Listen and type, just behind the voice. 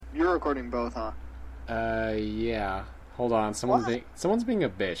You're recording both, huh? Yeah. Hold on. Someone's being a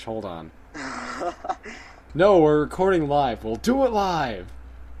bitch. Hold on. No, we're recording live. We'll do it live.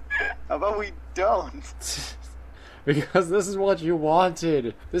 How about we don't? Because this is what you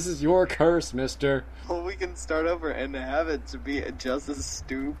wanted. This is your curse, mister. Well, we can start over and have it to be just as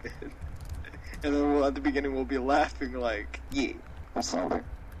stupid. And then at the beginning we'll be laughing like, yeah, or something.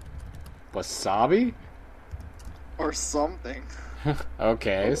 Wasabi? Or something.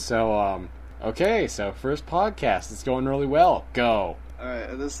 Okay, so first podcast. It's going really well. Go.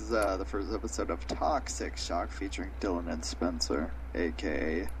 Alright, this is the first episode of Toxic Shock featuring Dylan and Spencer,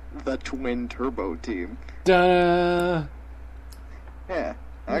 aka the Twin Turbo Team. Duh. Yeah,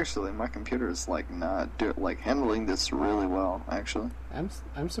 actually, my computer is handling this really well. Actually,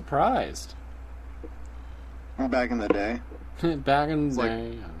 I'm surprised. Back in the day, Back in the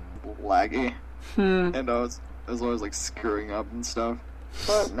day, laggy, and I was always like screwing up and stuff.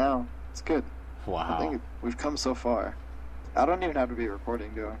 But now it's good. Wow. I think we've come so far. I don't even have to be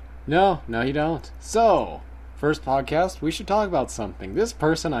recording, do I? No, you don't. So, first podcast, we should talk about something. This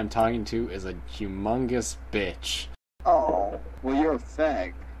person I'm talking to is a humongous bitch. Oh, well, you're a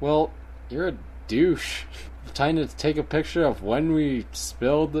fag. Well, you're a douche. Trying to take a picture of when we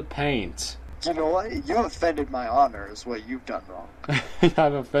spilled the paint. You know what? You offended my honor is what you've done wrong.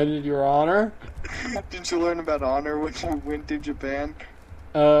 I've offended your honor? Didn't you learn about honor when you went to Japan?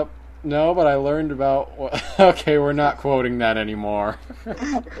 No, but I learned about... Okay, we're not quoting that anymore.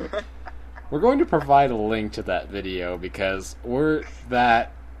 We're going to provide a link to that video because we're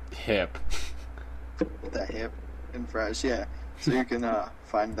that hip. That hip and fresh, yeah. So you can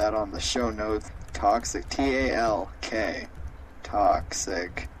find that on the show notes. Toxic, T-A-L-K,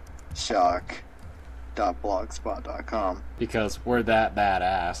 Toxic Shock.blogspot.com. Because we're that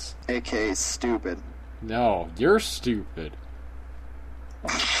badass. A.K.A. stupid. No, you're stupid.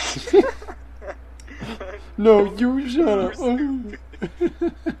 No, you shut up.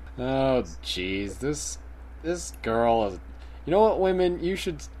 Oh, jeez. This girl is... You know what, women? You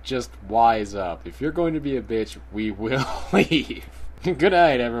should just wise up. If you're going to be a bitch, we will leave. Good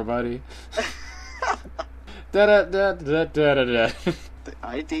night, everybody. Da-da-da-da-da-da-da. The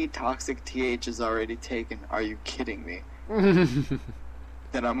ID Toxic TH is already taken. Are you kidding me?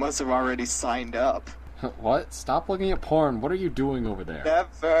 Then I must have already signed up. What? Stop looking at porn. What are you doing over there?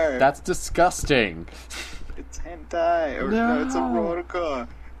 Never. That's disgusting. It's hentai. No, it's erotica.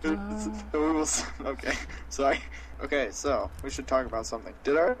 Okay, sorry. Okay, so we should talk about something.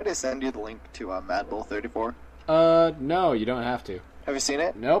 Did I already send you the link to Madbull 34? No, you don't have to. Have you seen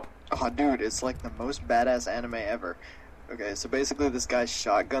it? Nope. Oh, dude, it's like the most badass anime ever. Okay, so basically this guy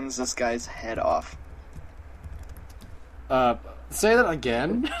shotguns this guy's head off. Say that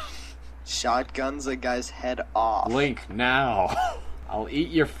again? Shotguns a guy's head off. Link now. I'll eat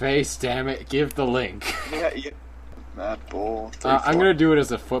your face, damn it. Give the link. Yeah. Madbull 34. I'm gonna do it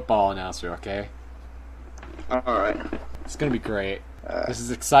as a football announcer, okay? Alright. It's gonna be great. This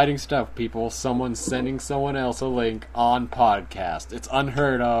is exciting stuff, people. Someone's sending someone else a link on podcast. It's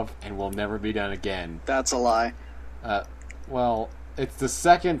unheard of and will never be done again. That's a lie. Well, it's the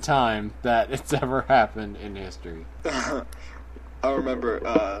second time that it's ever happened in history. I remember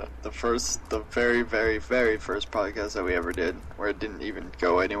the very, very, very first podcast that we ever did, where it didn't even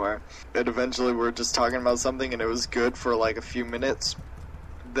go anywhere. And eventually we were just talking about something and it was good for like a few minutes.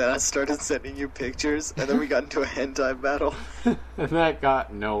 Then I started sending you pictures, and then we got into a hentai battle. And that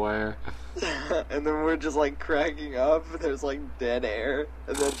got nowhere. And then we're just like cracking up, there's like dead air,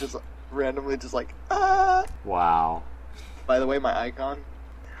 and then just randomly just like, ah! Wow. By the way, my icon?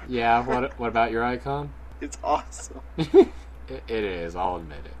 Yeah, what about your icon? It's awesome. It is, I'll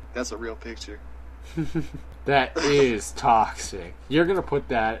admit it. That's a real picture. That is toxic. You're gonna put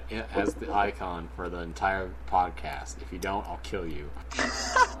that as the icon for the entire podcast. If you don't, I'll kill you.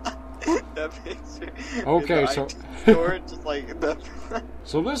 That picture. Okay, so... just like the...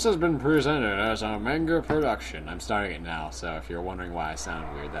 So this has been presented as a manga production. I'm starting it now, so if you're wondering why I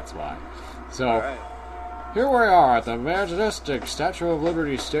sound weird, that's why. So... Alright. Here we are at the majestic Statue of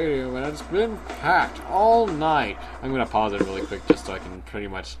Liberty Stadium, and it's been packed all night. I'm gonna pause it really quick just so I can pretty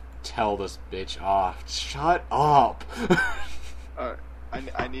much tell this bitch off. Shut up.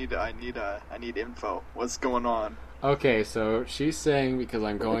 I need info. What's going on? Okay, so she's saying because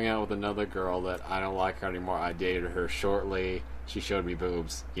I'm going out with another girl that I don't like her anymore. I dated her shortly. She showed me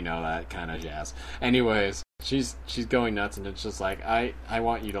boobs. You know, that kind of jazz. Anyways, She's going nuts, and it's just like, I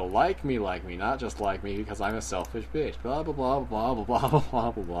want you to like me, not just like me because I'm a selfish bitch. Blah blah blah blah blah blah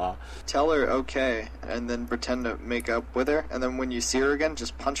blah blah blah. Tell her okay, and then pretend to make up with her, and then when you see her again,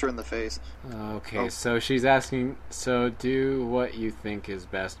 just punch her in the face. Okay, so she's asking, so do what you think is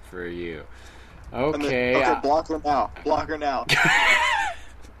best for you. Okay. Okay, block her now. Block her now.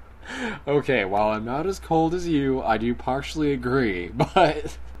 Okay, while I'm not as cold as you, I do partially agree,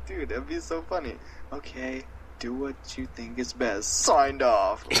 but... Dude, that'd be so funny. Okay, do what you think is best. Signed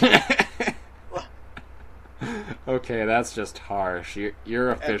off. Okay, that's just harsh.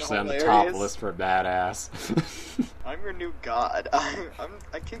 You're officially on the top list for badass. I'm your new god.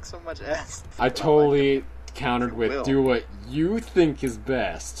 I kick so much ass. I totally countered with, do what you think is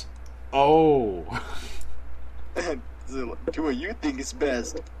best. Oh. Do what you think is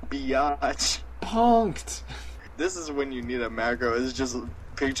best, biatch. Punked. This is when you need a macro. It's just a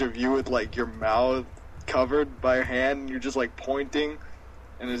picture of you with like your mouth covered by your hand, and you're just like pointing,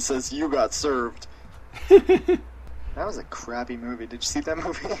 and it says "You got served." That was a crappy movie. Did you see that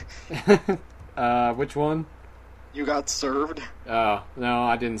movie? Which one? You Got Served. Oh no,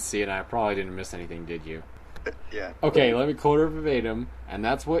 I didn't see it. I probably didn't miss anything. Did you? Yeah. Okay, let me quote her verbatim, and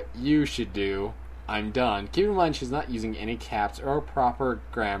that's what you should do. I'm done. Keep in mind she's not using any caps or proper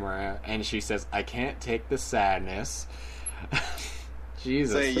grammar, and she says, I can't take the sadness.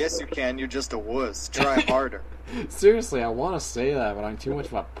 Jesus. Say, yes you can, you're just a wuss. Try harder. Seriously, I want to say that, but I'm too much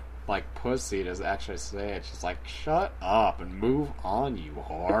of a, pussy to actually say it. She's like, shut up and move on, you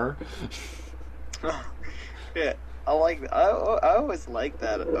whore. Yeah. I always like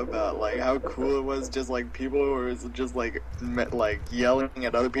that about like how cool it was. Just like people who were just like yelling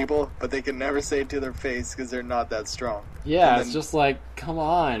at other people, but they can never say it to their face because they're not that strong. Yeah, it's just like, come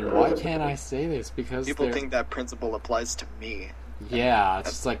on, why can't I say this? Because people think that principle applies to me. Yeah, it's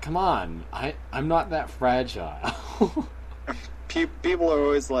just like, come on, I'm not that fragile. People are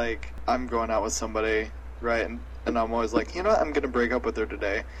always like, I'm going out with somebody, right? And I'm always like, you know what? I'm going to break up with her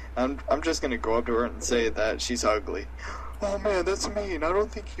today. I'm just going to go up to her and say that she's ugly. Oh man, that's mean. I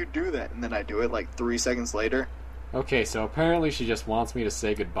don't think you do that. And then I do it like 3 seconds later. Okay, so apparently she just wants me to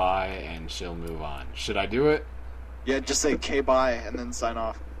say goodbye and she'll move on. Should I do it? Yeah, just say "Okay, bye" and then sign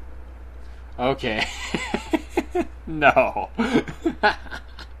off. Okay. No.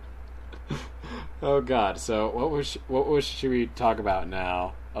 Oh god, so what should we talk about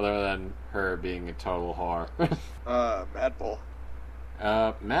now, other than her being a total whore? Madball.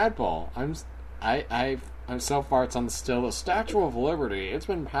 Madball. I'm so far it's on still the Statue of Liberty. It's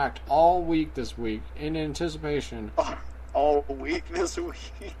been packed all week this week in anticipation. All week this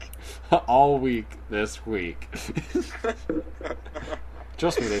week. All week this week.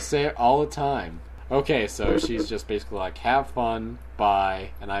 Trust me, they say it all the time. Okay, so she's just basically like, have fun, bye,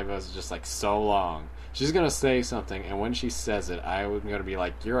 and I was just like, so long. She's gonna say something, and when she says it, I'm gonna be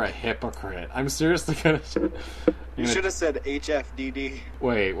like, you're a hypocrite. I'm seriously gonna... You should have said HFDD.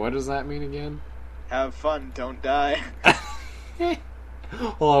 Wait, what does that mean again? Have fun, don't die.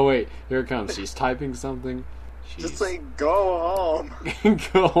 Oh, wait, here it comes. She's typing something. Just say, go home.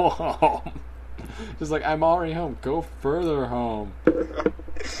 Go home. Just like, I'm already home. Go further home.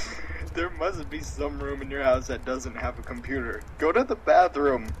 There must be some room in your house that doesn't have a computer. Go to the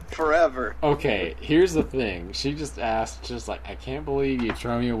bathroom forever. Okay, here's the thing. She just asked, just like, I can't believe you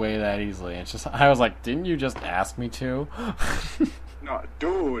throw me away that easily. And just, I was like, didn't you just ask me to? No,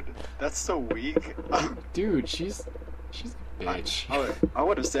 dude, that's so weak. Dude, she's a bitch. I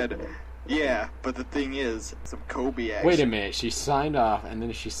would have said, yeah, but the thing is, some Kobe action. Wait a minute, she signed off and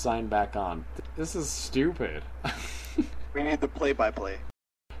then she signed back on. This is stupid. We need the play-by-play.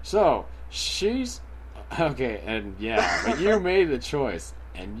 So, she's... Okay, and yeah, but you made the choice.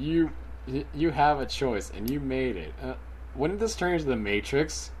 And you have a choice, and you made it. Wouldn't this turn into the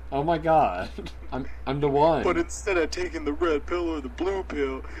Matrix? Oh my god. I'm the one. But instead of taking the red pill or the blue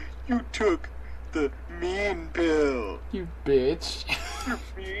pill, you took the mean pill. You bitch. You're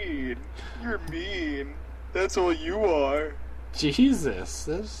mean. You're mean. That's all you are.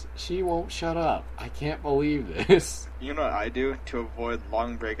 Jesus, she won't shut up. I can't believe this. You know what I do to avoid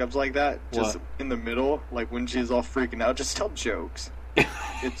long breakups like that? Just in the middle, like when she's all freaking out, just tell jokes.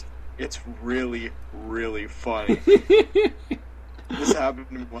 It's really, really funny. This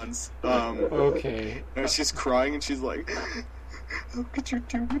happened once. Okay. She's crying and she's like, how could you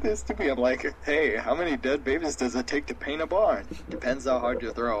do this to me? I'm like, hey, how many dead babies does it take to paint a barn? Depends how hard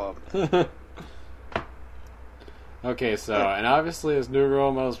you throw them. Okay, so, and obviously this new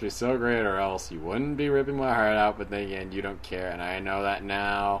girl must be so great or else you wouldn't be ripping my heart out, but then again, you don't care, and I know that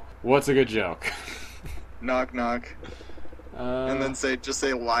now. What's a good joke? Knock, knock. And then just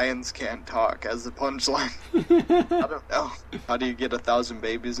say lions can't talk as the punchline. I don't know. How do you get 1,000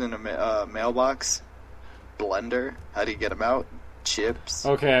 babies in a mailbox? Blender. How do you get them out? Chips.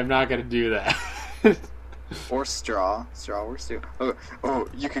 Okay, I'm not gonna do that. Or straw. Straw works too. Oh,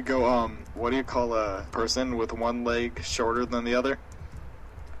 you could go, what do you call a person with one leg shorter than the other?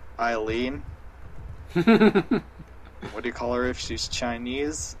 Eileen. What do you call her if she's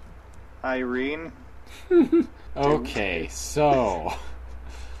Chinese? Irene. Okay, so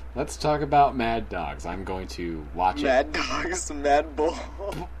let's talk about Mad Dogs. I'm going to watch Mad Dogs, Mad Bull.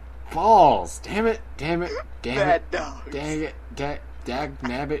 Balls! Damn it! Damn it! Damn Mad it! Dogs. Dang it! Dag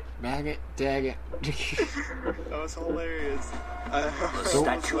nabbit, maggot, dag it. That was hilarious. The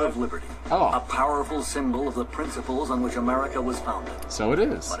Statue of Liberty. Oh. A powerful symbol of the principles on which America was founded. So it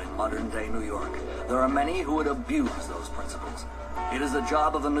is. But in modern-day New York, there are many who would abuse those principles. It is the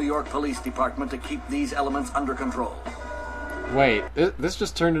job of the New York Police Department to keep these elements under control. Wait, this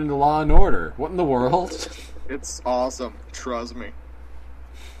just turned into Law and Order. What in the world? It's awesome. Trust me.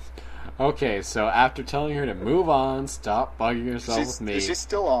 Okay, so after telling her to move on, stop bugging yourself with me. Is she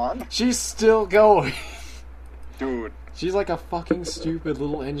still on? She's still going. Dude. She's like a fucking stupid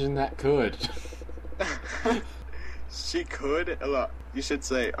little engine that could. She could. You should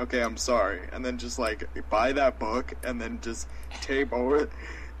say, okay, I'm sorry. And then just, buy that book and then just tape over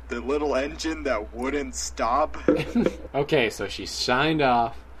the little engine that wouldn't stop. Okay, so she signed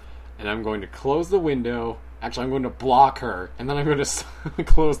off, and I'm going to close the window. Actually, I'm going to block her, and then I'm going to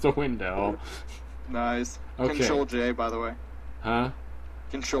close the window. Nice. Okay. Control J, by the way. Huh?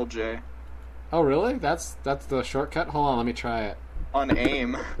 Control J. Oh, really? That's the shortcut? Hold on, let me try it. On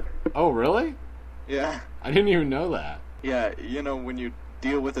aim. Oh, really? Yeah. I didn't even know that. Yeah, when you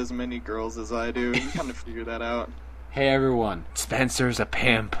deal with as many girls as I do, you kind of figure that out. Hey, everyone. Spencer's a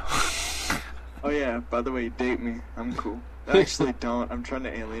pimp. Oh, yeah, by the way, date me. I'm cool. I actually don't. I'm trying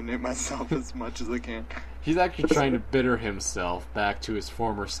to alienate myself as much as I can. He's actually trying to bitter himself back to his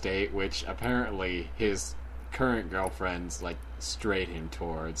former state, which apparently his current girlfriend's, strayed him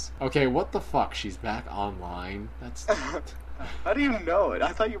towards. Okay, what the fuck? She's back online? That's... How do you know it? I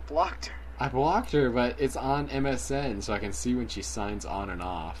thought you blocked her. I blocked her, but it's on MSN, so I can see when she signs on and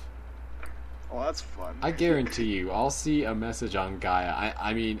off. Oh, that's fun. I guarantee you, I'll see a message on Gaia.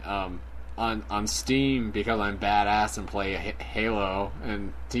 I mean, on Steam, because I'm badass and play Halo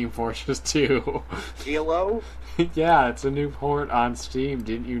and Team Fortress 2. Halo? Yeah, it's a new port on Steam.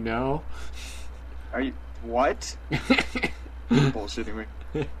 Didn't you know? Are you... What? You're bullshitting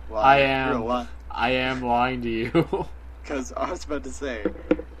me. I am lying to you. Because I was about to say,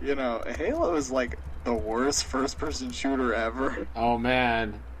 Halo is the worst first-person shooter ever. Oh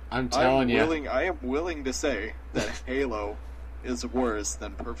man, I'm telling you. I am willing to say that Halo is worse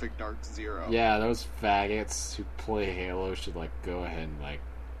than Perfect Dark Zero. Yeah, those faggots who play Halo should go ahead and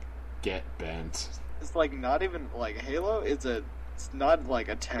get bent. It's not even Halo. It's not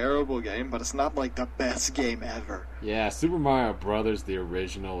a terrible game, but it's not the best game ever. Yeah, Super Mario Brothers, the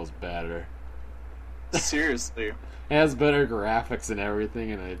original, is better. Seriously. It has better graphics and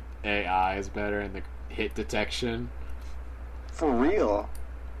everything, and the AI is better, and the hit detection. For real.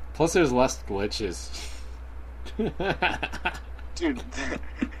 Plus, there's less glitches. Dude,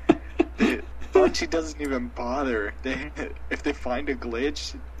 Bungie doesn't even bother. If they find a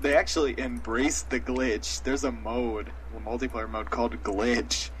glitch, they actually embrace the glitch. There's a multiplayer mode called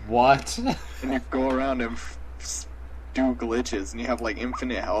Glitch. What? And you go around and do glitches, and you have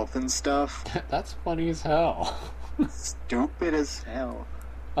infinite health and stuff. That's funny as hell. Stupid as hell.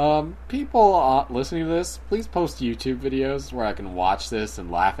 People listening to this, please post YouTube videos where I can watch this and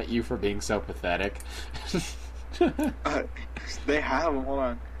laugh at you for being so pathetic. They have. Hold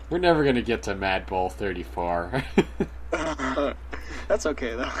on. We're never gonna get to Mad Bull 34. That's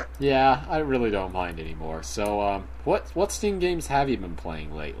okay though. Yeah, I really don't mind anymore. So, what Steam games have you been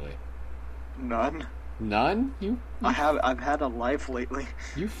playing lately? None. None? I've had a life lately.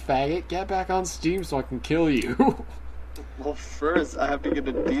 You faggot! Get back on Steam so I can kill you. Well, first I have to get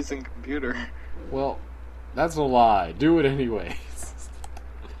a decent computer. Well, that's a lie. Do it anyways.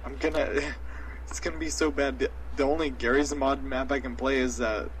 It's gonna be so bad. The only Gary's Mod map I can play is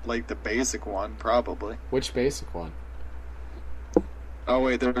the basic one, probably. Which basic one? Oh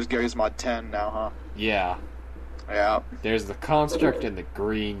wait, there's Gary's Mod 10 now, huh? Yeah. Yeah. There's the Construct and the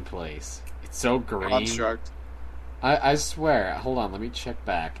green place. It's so green. Construct. I swear. Hold on, let me check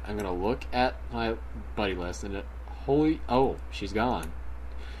back. I'm gonna look at my buddy list and oh, she's gone.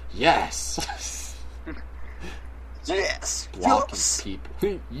 Yes. Yes. Blocking Yes.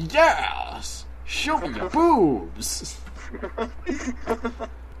 people. Yes. Show me your boobs.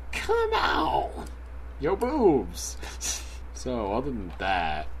 Come on. Your boobs. So, other than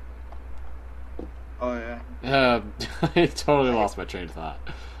that... Oh, yeah. I totally lost my train of thought.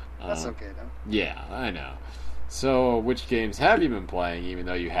 That's okay, though. Yeah, I know. So, which games have you been playing, even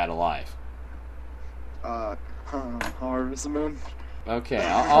though you had a life? Harvest Moon. Okay,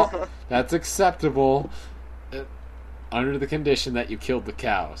 that's acceptable. Under the condition that you killed the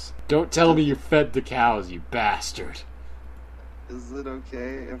cows. Don't tell me you fed the cows, you bastard. Is it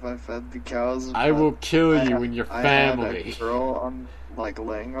okay if I fed the cows? I will kill you and your I family. had a girl on,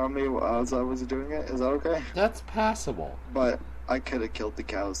 laying on me as I was doing it. Is that okay? That's passable. But I could have killed the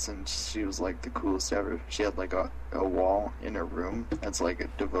cows since she was the coolest ever. She had a wall in her room that's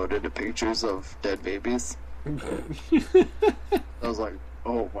devoted to pictures of dead babies. I was like,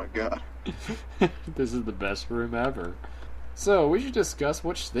 oh my god. This is the best room ever. So, we should discuss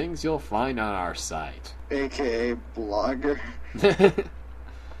which things you'll find on our site. AKA blogger.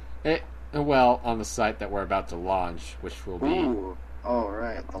 Well, on the site that we're about to launch, which will be... Ooh. Oh,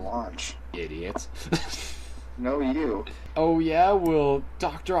 right, the launch. Idiots. No, you. Oh, yeah, will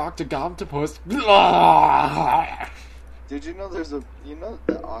Dr. Octogomtopus... Did you know there's the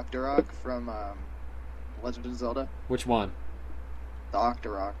Octorok from, Legend of Zelda? Which one? The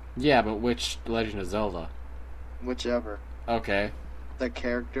Octorok. Yeah, but which Legend of Zelda? Whichever. Okay. The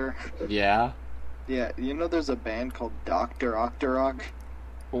character. Yeah? Yeah, you know there's a band called Dr. Octorok?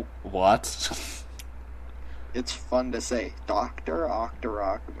 What? It's fun to say. Dr.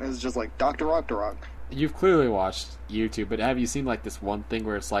 Octorok. It's just like Dr. Octorok. You've clearly watched YouTube, but have you seen this one thing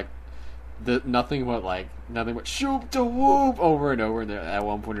where it's nothing but shoop to whoop over and over, and at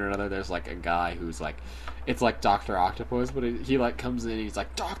one point or another there's a guy who's it's like Dr. Octopus, but he comes in and he's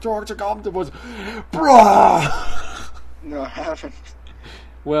like, Dr. Octopus, bruh! No, I haven't.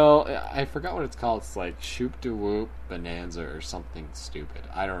 Well, I forgot what it's called. It's like shoop to whoop bonanza or something stupid.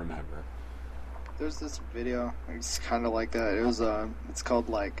 I don't remember. There's this video. It's kind of like that. It was it's called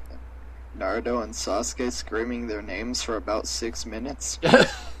Naruto and Sasuke screaming their names for about 6 minutes.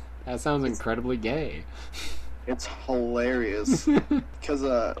 That sounds incredibly gay. It's hilarious. Because,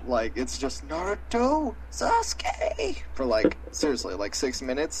 it's just Naruto, Sasuke! For, seriously, 6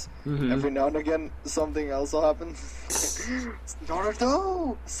 minutes. Mm-hmm. Every now and again, something else will happen.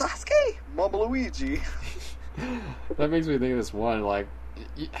 Naruto, Sasuke, Mama Luigi. That makes me think of this one,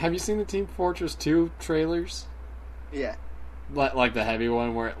 have you seen the Team Fortress 2 trailers? Yeah. Like the heavy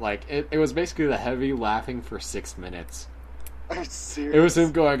one where, it was basically the heavy laughing for 6 minutes. Are you serious? It was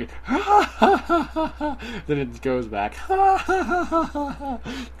him going, ha ha ha ha ha. Then it goes back, ha ha ha ha ha.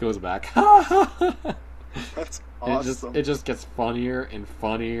 Goes back, ha ha ha. That's awesome. It just gets funnier and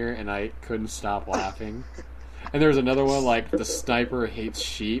funnier, and I couldn't stop laughing. And there's another one, the sniper hates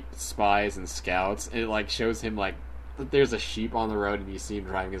sheep, spies, and scouts. And it, shows him, there's a sheep on the road, and you see him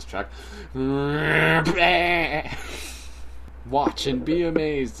driving his truck. Watch and be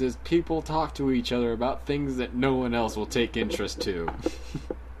amazed as people talk to each other about things that no one else will take interest to.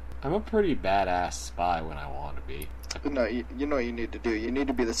 I'm a pretty badass spy when I want to be. No, you know what you need to do. You need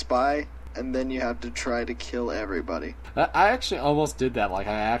to be the spy, and then you have to try to kill everybody. I actually almost did that. I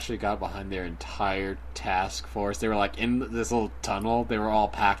actually got behind their entire task force. They were in this little tunnel. They were all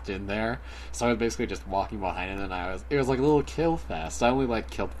packed in there. So I was basically just walking behind it, and it was like a little kill fest. I only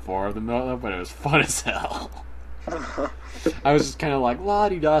killed 4 of them though, but it was fun as hell. I was just kind of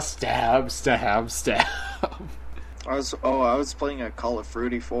la-di-da, stab, stab, stab. I was playing a Call of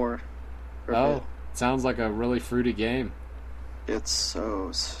Fruity 4. Oh, sounds like a really fruity game. It's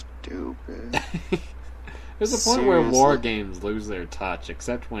so stupid. There's a point where war games lose their touch,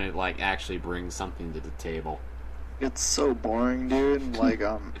 except when it actually brings something to the table. It's so boring, dude.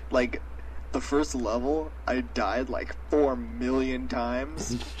 The first level, I died 4 million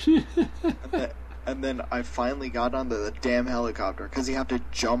times. And then I finally got onto the damn helicopter, because you have to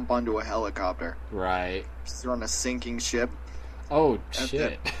jump onto a helicopter. Right. You're on a sinking ship. Oh,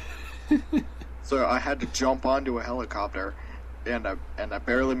 shit. So I had to jump onto a helicopter, and I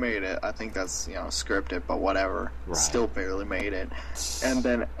barely made it. I think that's, scripted, but whatever. Right. Still barely made it. And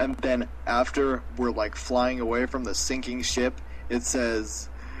then after we're, flying away from the sinking ship, it says,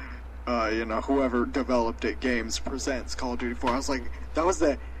 whoever developed it games presents Call of Duty 4. I was like, that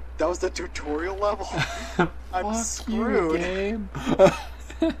was the tutorial level? I'm screwed. You, game.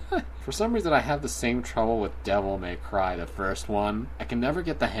 For some reason, I have the same trouble with Devil May Cry, the first one. I can never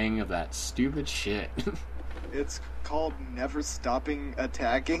get the hang of that stupid shit. It's called never stopping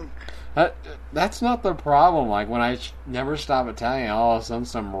attacking. That's not the problem. When I never stop attacking, all of a sudden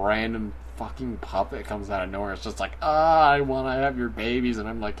some random fucking puppet comes out of nowhere. It's just I want to have your babies. And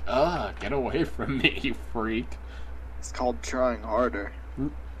I'm like, get away from me, you freak. It's called trying harder.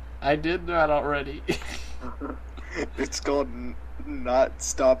 I did that already. It's called not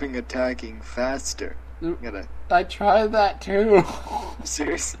stopping attacking faster. You gotta... I tried that too.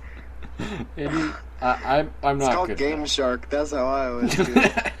 Serious? I'm not It's called good Game Shark. That's how I always do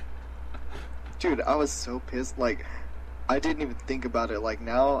it. Dude, I was so pissed. Like, I didn't even think about it. Like,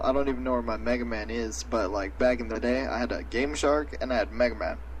 now, I don't even know where my Mega Man is. But, like, back in the day, I had a Game Shark and I had Mega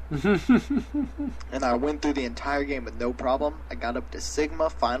Man. And I went through the entire game with no problem. I got up to Sigma,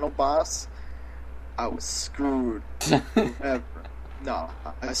 final boss. I was screwed. No,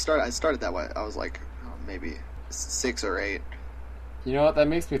 I started that way. I was like, maybe 6 or 8. You know what? That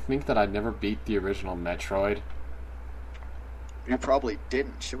makes me think that I never beat the original Metroid. You probably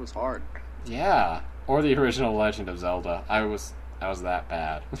didn't. Shit was hard. Yeah, or the original Legend of Zelda. I was that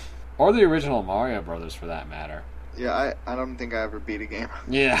bad. Or the original Mario Brothers, for that matter. Yeah, I don't think I ever beat a game.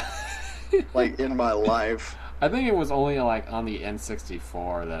 Yeah. Like, in my life. I think it was only, like, on the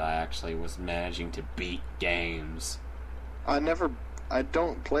N64 that I actually was managing to beat games. I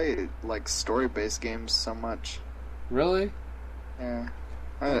don't play, like, story-based games so much. Really? Yeah.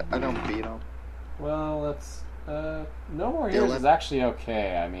 I don't beat them. Well, that's... No More Heroes is actually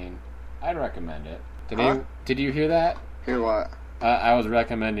okay. I mean, I'd recommend it. Did you hear that? Hear what? I was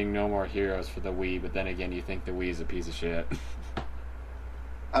recommending No More Heroes for the Wii, but then again, you think the Wii is a piece of shit.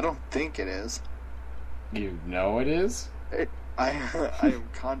 I don't think it is. You know it is? I am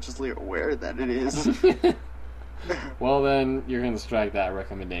consciously aware that it is. Well, then, you're going to strike that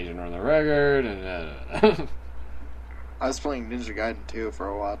recommendation on the record, and... I was playing Ninja Gaiden 2 for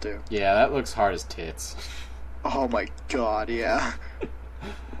a while, too. Yeah, that looks hard as tits. Oh my god, yeah.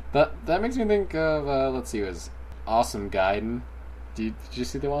 That makes me think of, let's see, it was Awesome Gaiden. Did you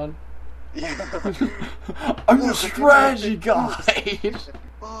see the one? Yeah. I'm the strategy guy!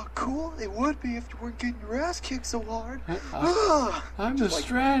 Oh, cool. It would be if you weren't getting your ass kicked so hard. I'm the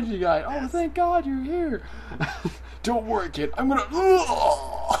strategy guy. Oh, thank God you're here. Don't worry, kid. I'm gonna...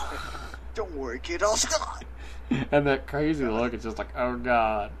 Don't worry, kid. I'll stop. And that crazy look, it's just like, oh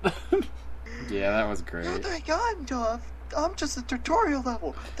God. Yeah, that was great. You think I'm tough? I'm just a tutorial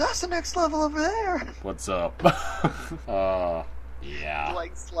level. That's the next level over there. What's up? Yeah.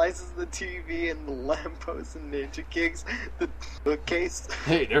 Like slices the TV and the lamppost and ninja kicks the bookcase.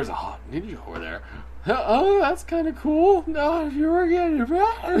 Hey, there's a hot ninja over there. Oh, that's kind of cool. No, if you were getting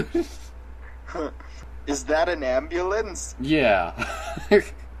it. Is that an ambulance? Yeah.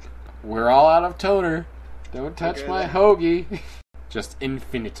 We're all out of toner. Don't touch my hoagie. Just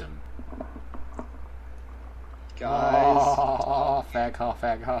infinitum. Guys. Oh, fag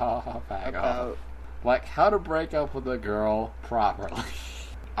off. Like, how to break up with a girl properly.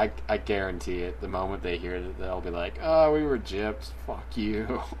 I guarantee it. The moment they hear it, they'll be like, oh, we were gyps. Fuck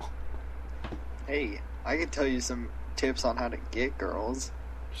you. Hey, I can tell you some tips on how to get girls.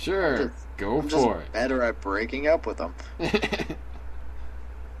 Sure, I'm just better at breaking up with them.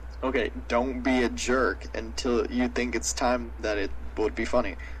 Okay, don't be a jerk until you think it's time that it would be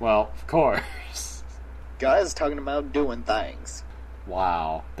funny. Well, of course. Guys talking about doing things.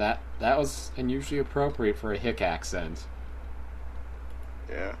 Wow, that was unusually appropriate for a hick accent.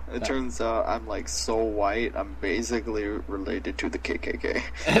 Yeah, it turns out I'm like so white, I'm basically related to the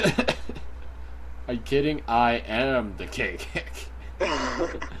KKK. Are you kidding? I am the KKK.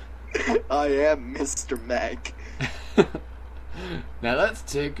 I am Mr. Mac. Now let's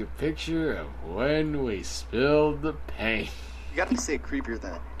take a picture of when we spilled the paint. You gotta say it creepier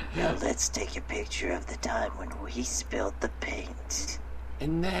than that. Now let's take a picture of the time when we spilled the paint.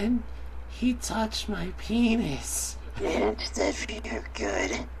 And then he touched my penis. And that feel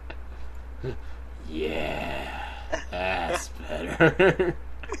good. Yeah, that's better.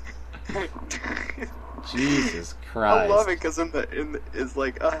 Jesus Christ! I love it because it's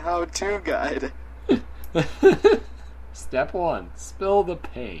like a how-to guide. Step 1: spill the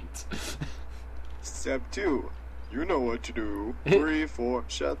paint. Step 2: you know what to do. 3, 4,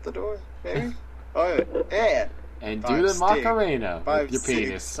 shut the door. Maybe. Oh yeah. And 5, do the stick. Macarena 5, with your 6,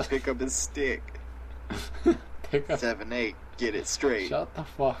 penis. pick up his stick. Pick up. 7, 8, get it straight. Shut the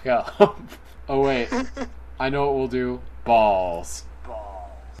fuck up. Oh wait, I know what we'll do. Balls.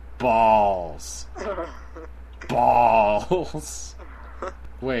 Balls. Balls.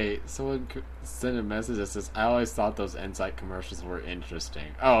 Wait, someone sent a message that says, I always thought those Insight commercials were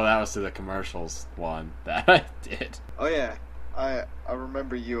interesting. Oh, that was to the commercials one that I did. Oh yeah, I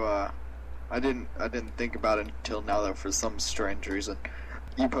remember you. I didn't think about it until now though. For some strange reason,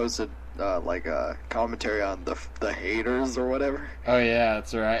 you posted like a commentary on the haters or whatever. Oh yeah,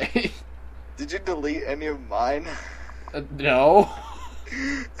 that's right. Did you delete any of mine? No.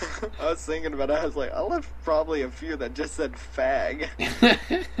 I was thinking about it. I was like, I left probably a few that just said fag.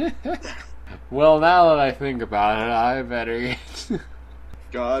 Well, now that I think about it, I better get...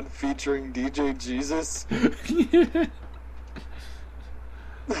 God featuring DJ Jesus.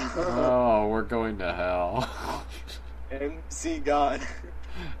 Oh, we're going to hell. MC God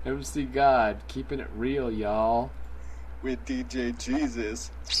MC God, keeping it real, y'all. with DJ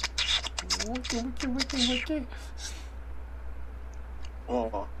Jesus.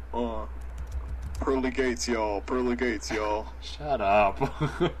 Pearly Gates, y'all. Pearly Gates, y'all. Shut up.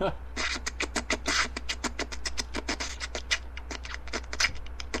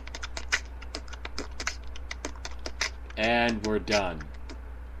 And we're done.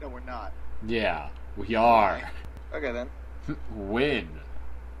 No, we're not. Yeah, we are. Okay, then. Win.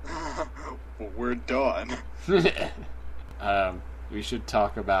 Well, we're done. We should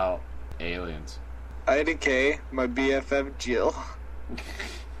talk about aliens. IDK, my BFF Jill.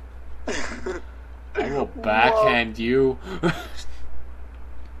 I will backhand you.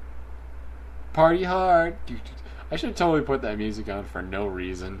 Party hard. I should totally put that music on for no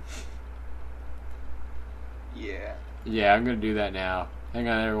reason. Yeah. Yeah, I'm gonna do that now. Hang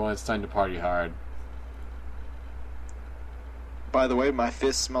on, everyone. It's time to party hard. By the way, my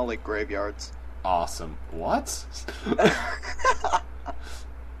fists smell like graveyards. Awesome. What?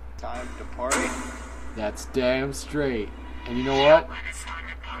 Time to party. That's damn straight. And you know what?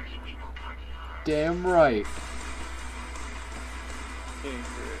 Damn right. Can't hear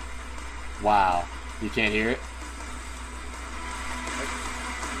it. Wow. You can't hear it?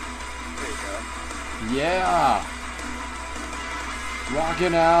 There you go. Yeah.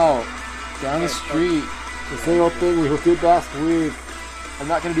 Rocking out. Down the street. The same old thing we did last week. I'm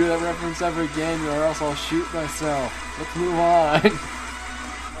not going to do that reference ever again or else I'll shoot myself. Let's move on.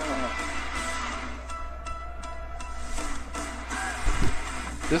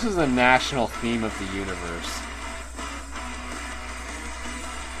 This is a national theme of the universe.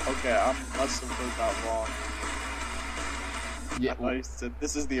 Okay, I must have heard that wrong. Yeah. I said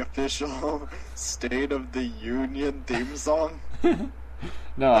this is the official State of the Union theme song.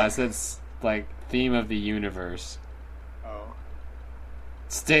 No, I said like theme of the universe. Oh.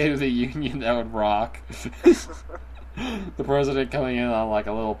 State of the Union, that would rock. The president coming in on like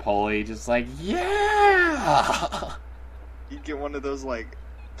a little pulley, just like, yeah! You'd get one of those like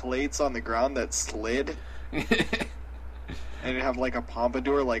plates on the ground that slid. And you'd have like a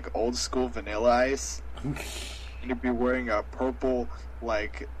pompadour, like old school Vanilla Ice. And you'd be wearing a purple,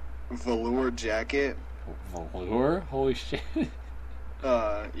 like, velour jacket. Velour? Holy shit.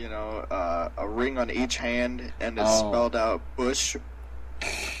 A ring on each hand, and it's spelled out Bush.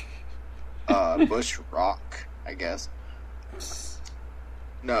 Bush Rock, I guess.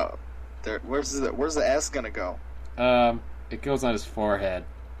 No. Where's the S gonna go? It goes on his forehead.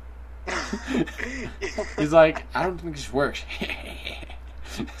 He's like, I don't think this works.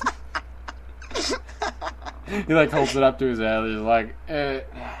 He like holds it up to his head. He's like,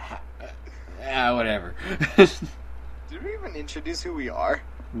 whatever. Did we even introduce who we are?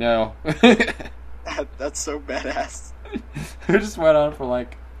 No. That's so badass. We just went on for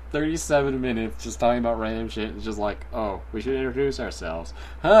like 37 minutes just talking about random shit. It's just like, oh, we should introduce ourselves.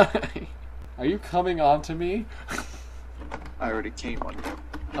 Hi. Are you coming on to me? I already came on you.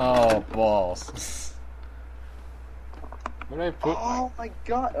 Oh, balls. Where did I put Oh my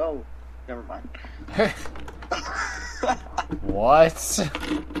god. Oh, never mind. What?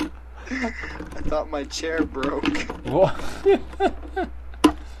 I thought my chair broke. What?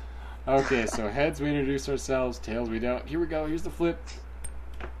 Okay, so heads we introduce ourselves, tails we don't. Here we go, here's the flip.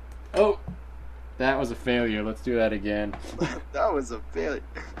 Oh! That was a failure. Let's do that again. That was a failure.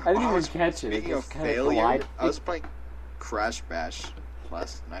 I didn't even catch it. Speaking of failure, I was playing Crash Bash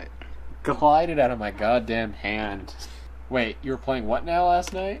last night. Glided out of my goddamn hand. Wait, you were playing what now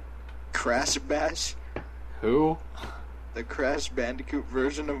last night? Crash Bash? Who? The Crash Bandicoot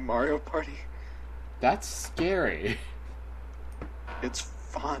version of Mario Party. That's scary. It's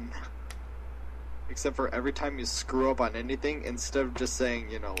fun. Except for every time you screw up on anything, instead of just saying,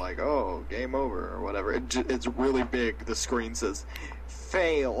 like, oh, game over, or whatever, it's really big. The screen says,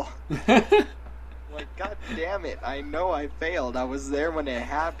 fail. Like, god damn it, I know I failed. I was there when it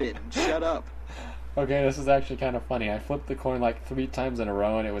happened. Shut up. Okay, this is actually kind of funny. I flipped the coin like 3 times in a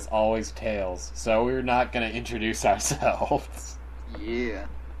row, and it was always tails. So we're not going to introduce ourselves. Yeah.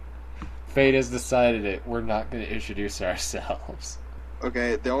 Fate has decided it. We're not going to introduce ourselves.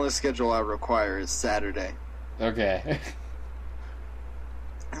 Okay, the only schedule I require is Saturday. Okay.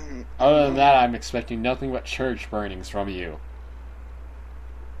 Other than that, I'm expecting nothing but church burnings from you.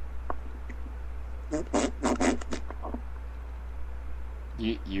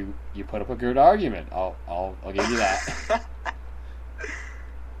 You put up a good argument. I'll give you that.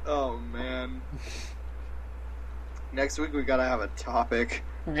 Oh, man. Next week we gotta have a topic.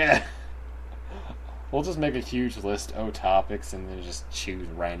 Yeah. We'll just make a huge list of topics and then just choose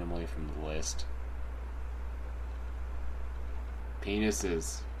randomly from the list.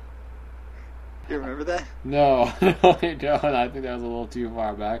 Penises. You remember that? No, no, I don't. I think that was a little too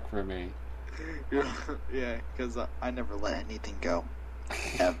far back for me. Yeah, because I never let anything go.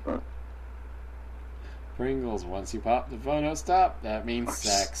 Ever. Pringles, once you pop the phone, don't stop. That means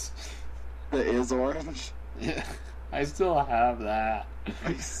sex. The is orange. Yeah, I still have that.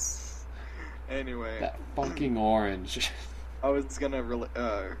 Anyway. That fucking orange. I was gonna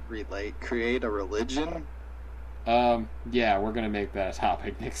create a religion. Yeah, we're gonna make that a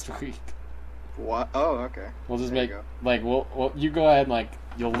topic next week. What? Oh, okay. We'll just There make, you go. like, we'll you go ahead and, like,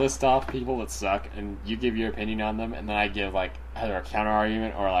 you'll list off people that suck, and you give your opinion on them, and then I give, like, either a counter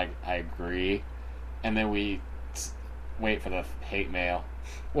argument or, like, I agree, and then we wait for the hate mail.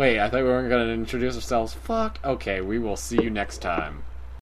 Wait, I thought we weren't gonna introduce ourselves. Fuck. Okay, we will see you next time.